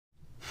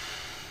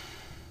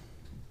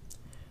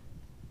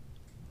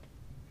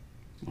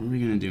What are we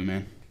gonna do,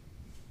 man?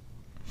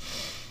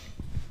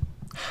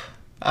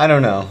 I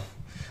don't know.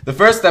 The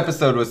first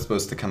episode was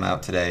supposed to come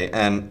out today,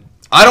 and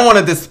I don't want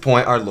to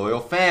disappoint our loyal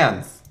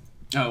fans.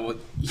 Oh, well,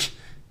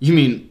 you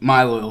mean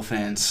my loyal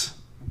fans.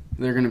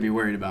 They're gonna be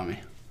worried about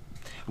me.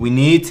 We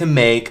need to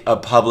make a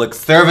public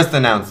service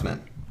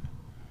announcement.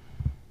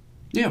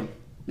 Yeah,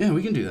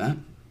 we can do that.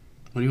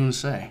 What do you want to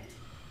say?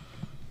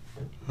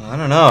 I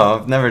don't know.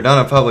 I've never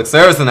done a public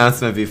service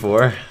announcement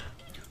before.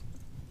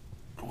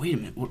 Wait a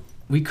minute.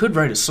 We could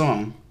write a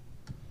song.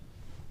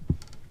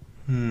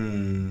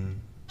 We're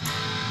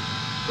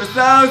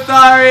so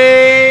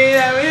sorry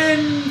that we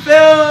didn't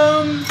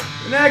film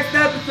the next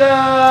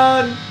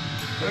episode.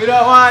 We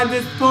don't want to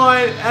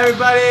disappoint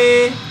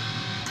everybody,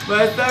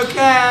 but it's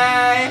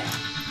okay.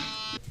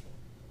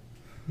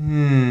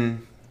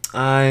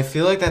 I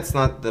feel like that's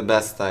not the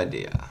best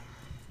idea.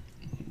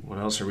 What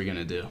else are we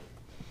gonna do?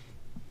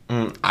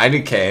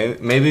 IDK,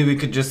 maybe we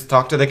could just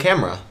talk to the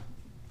camera.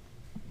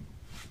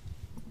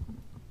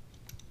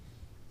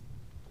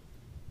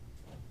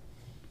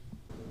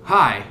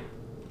 Hi,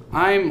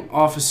 I'm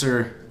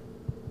Officer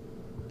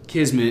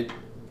Kismet,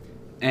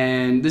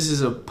 and this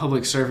is a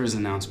public service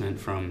announcement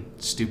from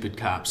Stupid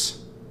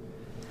Cops.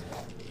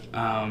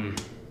 I'm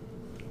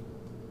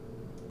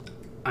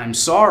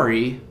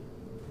sorry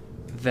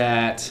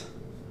that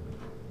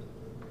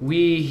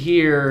we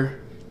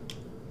here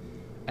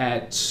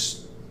at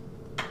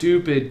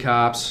Stupid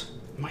Cops...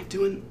 Am I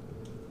doing...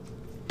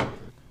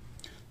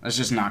 That's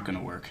just not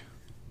gonna work.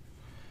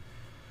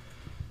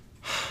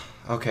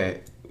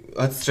 Okay,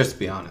 let's just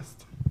be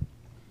honest.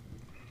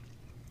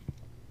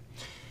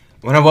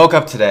 When I woke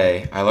up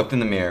today, I looked in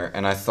the mirror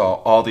and I saw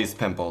all these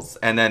pimples.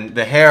 And then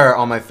the hair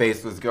on my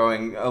face was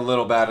going a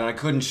little bad and I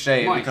couldn't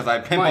shave because I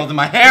had pimples in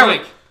my hair.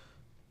 Mike,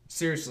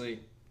 seriously,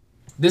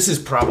 this is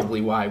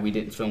probably why we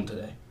didn't film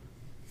today.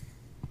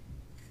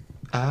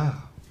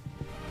 Oh.